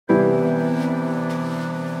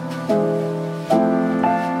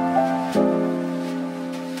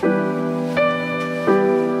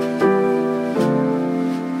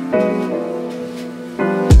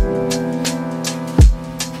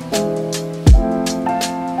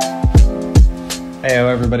Hey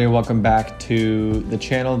everybody, welcome back to the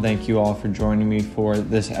channel. Thank you all for joining me for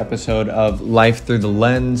this episode of Life Through the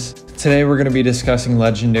Lens. Today we're going to be discussing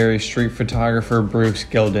legendary street photographer Bruce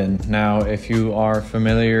Gilden. Now, if you are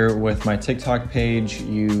familiar with my TikTok page,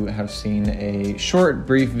 you have seen a short,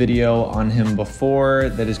 brief video on him before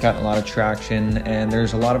that has gotten a lot of traction, and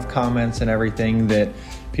there's a lot of comments and everything that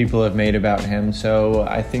people have made about him. So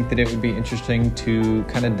I think that it would be interesting to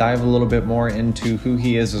kind of dive a little bit more into who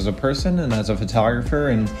he is as a person and as a photographer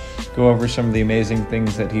and go over some of the amazing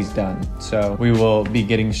things that he's done. So we will be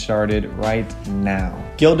getting started right now.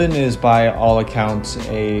 Gilden is by all accounts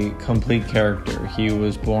a complete character. He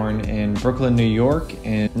was born in Brooklyn, New York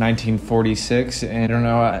in 1946, and I don't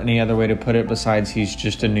know any other way to put it besides he's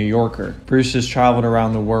just a New Yorker. Bruce has traveled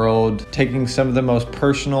around the world, taking some of the most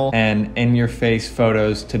personal and in-your-face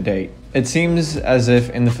photos to date. It seems as if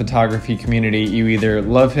in the photography community you either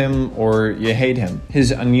love him or you hate him.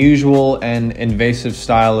 His unusual and invasive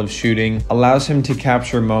style of shooting allows him to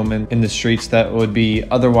capture moments in the streets that would be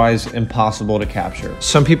otherwise impossible to capture.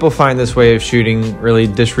 Some people find this way of shooting really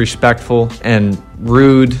disrespectful and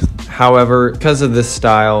rude. However, because of this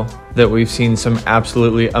style, that we've seen some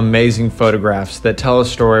absolutely amazing photographs that tell a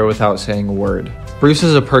story without saying a word. Bruce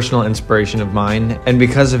is a personal inspiration of mine, and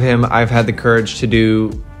because of him, I've had the courage to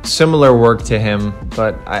do similar work to him,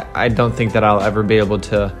 but I don't think that I'll ever be able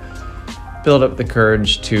to build up the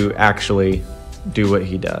courage to actually do what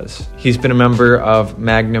he does. He's been a member of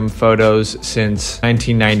Magnum Photos since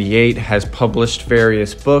 1998, has published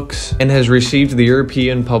various books, and has received the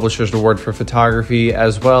European Publishers Award for Photography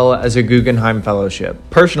as well as a Guggenheim Fellowship.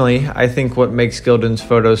 Personally, I think what makes Gilden's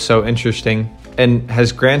photos so interesting and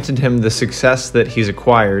has granted him the success that he's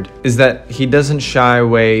acquired is that he doesn't shy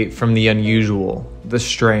away from the unusual, the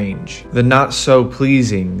strange, the not so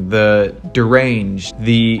pleasing, the deranged,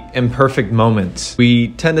 the imperfect moments. We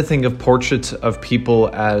tend to think of portraits of people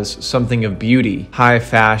as something of beauty, high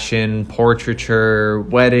fashion, portraiture,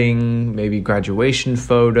 wedding, maybe graduation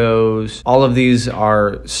photos. All of these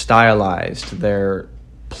are stylized, they're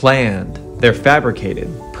planned, they're fabricated,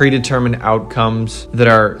 predetermined outcomes that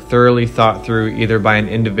are thoroughly thought through either by an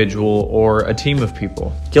individual or a team of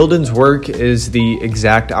people. Gilden's work is the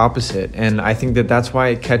exact opposite, and I think that that's why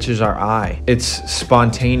it catches our eye. It's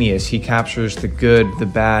spontaneous. He captures the good, the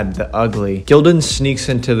bad, the ugly. Gilden sneaks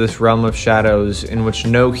into this realm of shadows in which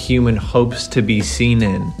no human hopes to be seen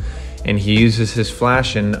in, and he uses his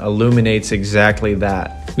flash and illuminates exactly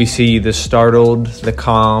that. We see the startled, the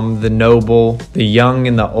calm, the noble, the young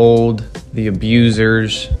and the old, the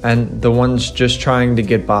abusers, and the ones just trying to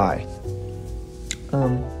get by.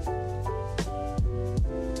 How'd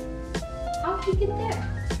you get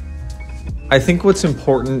there? I think what's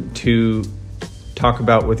important to talk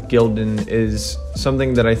about with Gilden is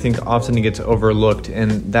something that I think often gets overlooked,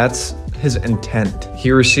 and that's his intent.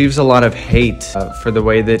 He receives a lot of hate for the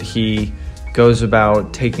way that he goes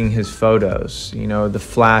about taking his photos, you know, the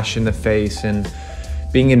flash in the face and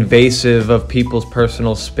being invasive of people's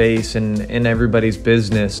personal space and in everybody's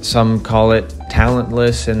business. Some call it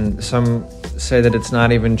talentless, and some say that it's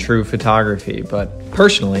not even true photography. But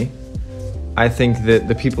personally, I think that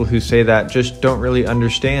the people who say that just don't really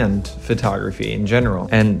understand photography in general,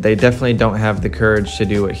 and they definitely don't have the courage to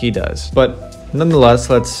do what he does. But nonetheless,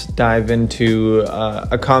 let's dive into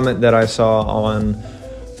a comment that I saw on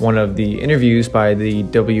one of the interviews by the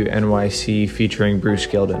WNYC featuring Bruce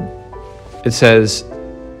Gilden. It says,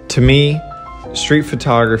 "To me, street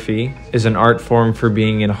photography is an art form for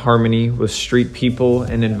being in harmony with street people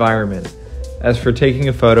and environment. As for taking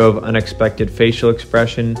a photo of unexpected facial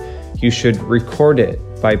expression, you should record it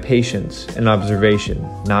by patience and observation,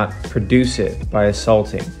 not produce it by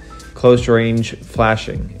assaulting, close range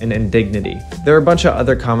flashing, and indignity." There are a bunch of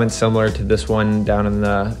other comments similar to this one down in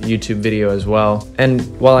the YouTube video as well. And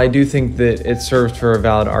while I do think that it serves for a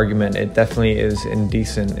valid argument, it definitely is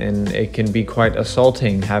indecent, and it can be quite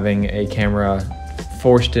assaulting having a camera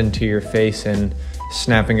forced into your face and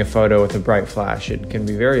snapping a photo with a bright flash. It can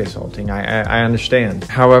be very assaulting. I understand.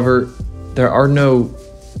 However, there are no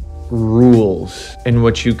rules in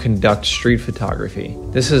which you conduct street photography.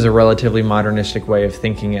 This is a relatively modernistic way of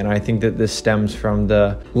thinking, and I think that this stems from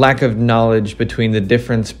the lack of knowledge between the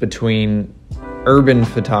difference between urban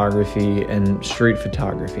photography and street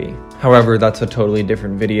photography. However, that's a totally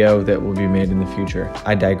different video that will be made in the future.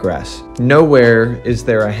 I digress. Nowhere is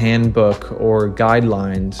there a handbook or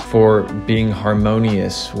guidelines for being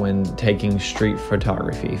harmonious when taking street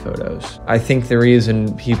photography photos. I think the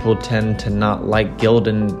reason people tend to not like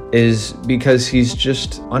Gilden is because he's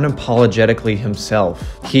just unapologetically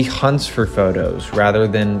himself. He hunts for photos rather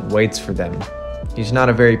than waits for them. He's not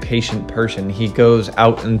a very patient person. He goes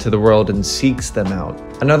out into the world and seeks them out.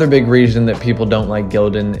 Another big reason that people don't like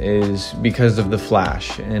Gilden is because of the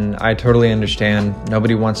flash, and I totally understand.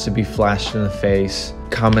 Nobody wants to be flashed in the face.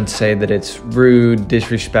 Comments say that it's rude,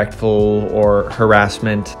 disrespectful, or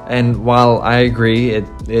harassment. And while I agree it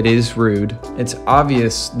is rude, it's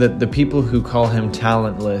obvious that the people who call him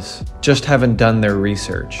talentless just haven't done their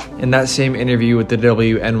research. In that same interview with the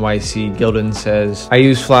WNYC, Gilden says, "I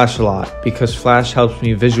use flash a lot because flash helps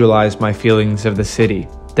me visualize my feelings of the city.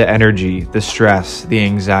 The energy, the stress, the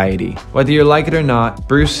anxiety. Whether you like it or not,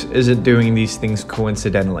 Bruce isn't doing these things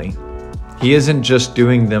coincidentally. He isn't just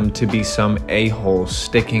doing them to be some a-hole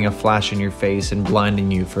sticking a flash in your face and blinding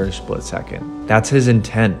you for a split second. That's his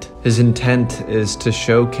intent. His intent is to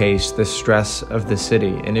showcase the stress of the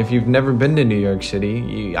city. And if you've never been to New York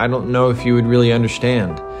City, I don't know if you would really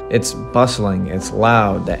understand. It's bustling, it's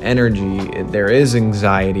loud, the energy, there is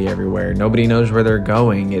anxiety everywhere. Nobody knows where they're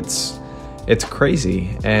going. It's crazy,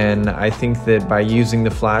 and I think that by using the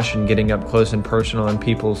flash and getting up close and personal in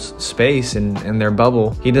people's space and their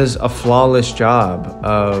bubble, he does a flawless job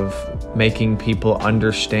of making people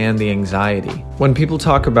understand the anxiety. When people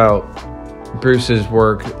talk about Bruce's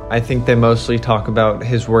work, I think they mostly talk about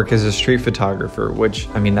his work as a street photographer, which,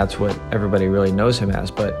 I mean, that's what everybody really knows him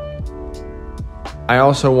as, but I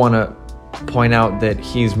also want to point out that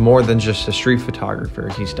he's more than just a street photographer.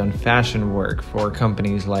 He's done fashion work for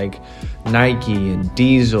companies like Nike and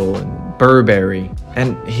Diesel and Burberry,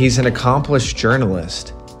 and he's an accomplished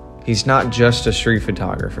journalist. He's not just a street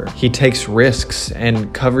photographer. He takes risks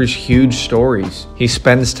and covers huge stories. He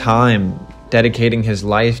spends time dedicating his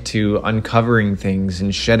life to uncovering things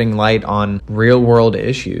and shedding light on real-world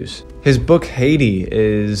issues. His book, Haiti,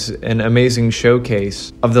 is an amazing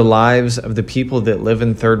showcase of the lives of the people that live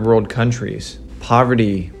in third world countries.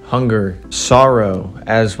 Poverty, hunger, sorrow,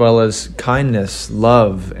 as well as kindness,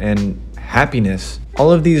 love, and happiness.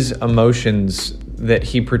 All of these emotions that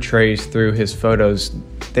he portrays through his photos,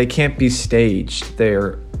 they can't be staged.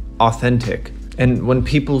 They're authentic. And when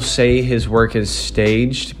people say his work is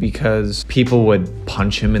staged because people would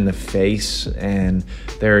punch him in the face and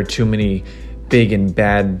there are too many big and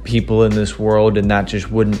bad people in this world and that just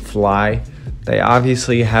wouldn't fly, they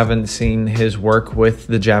obviously haven't seen his work with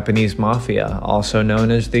the Japanese mafia, also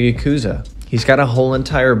known as the Yakuza. He's got a whole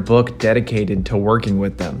entire book dedicated to working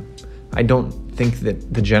with them. I don't think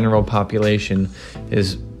that the general population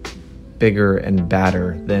is bigger and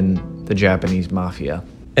badder than the Japanese mafia.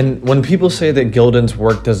 And when people say that Gilden's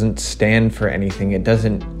work doesn't stand for anything, it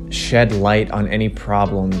doesn't shed light on any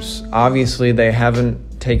problems, obviously they haven't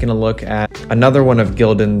taken a look at another one of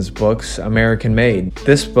Gilden's books, American Made.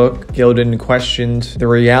 This book, Gilden questioned the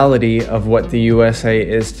reality of what the USA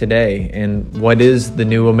is today and what is the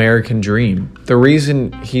new American dream. The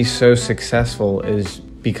reason he's so successful is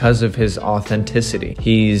because of his authenticity.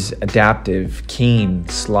 He's adaptive, keen,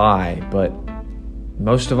 sly, but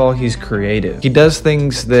most of all, he's creative. He does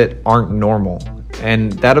things that aren't normal,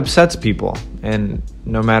 and that upsets people. And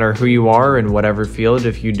no matter who you are in whatever field,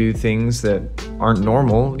 if you do things that aren't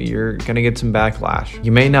normal, you're gonna get some backlash.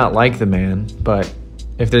 You may not like the man, but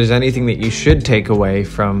if there's anything that you should take away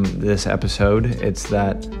from this episode, it's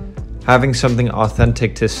that having something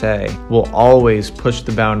authentic to say will always push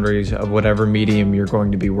the boundaries of whatever medium you're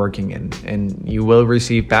going to be working in, and you will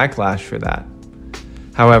receive backlash for that.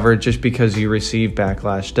 However, just because you receive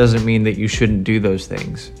backlash doesn't mean that you shouldn't do those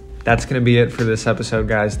things. That's going to be it for this episode,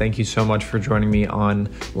 guys. Thank you so much for joining me on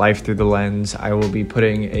Life Through the Lens. I will be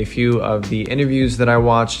putting a few of the interviews that I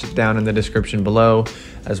watched down in the description below,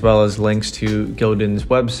 as well as links to Gilden's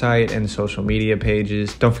website and social media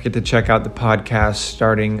pages. Don't forget to check out the podcast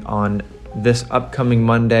starting on this upcoming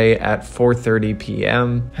Monday at 4:30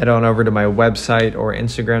 p.m. Head on over to my website or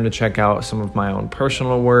Instagram to check out some of my own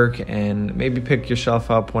personal work and maybe pick yourself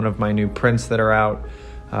up one of my new prints that are out.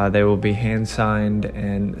 They will be hand signed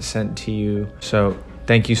and sent to you. So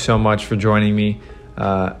thank you so much for joining me.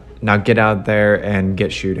 Now get out there and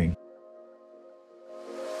get shooting.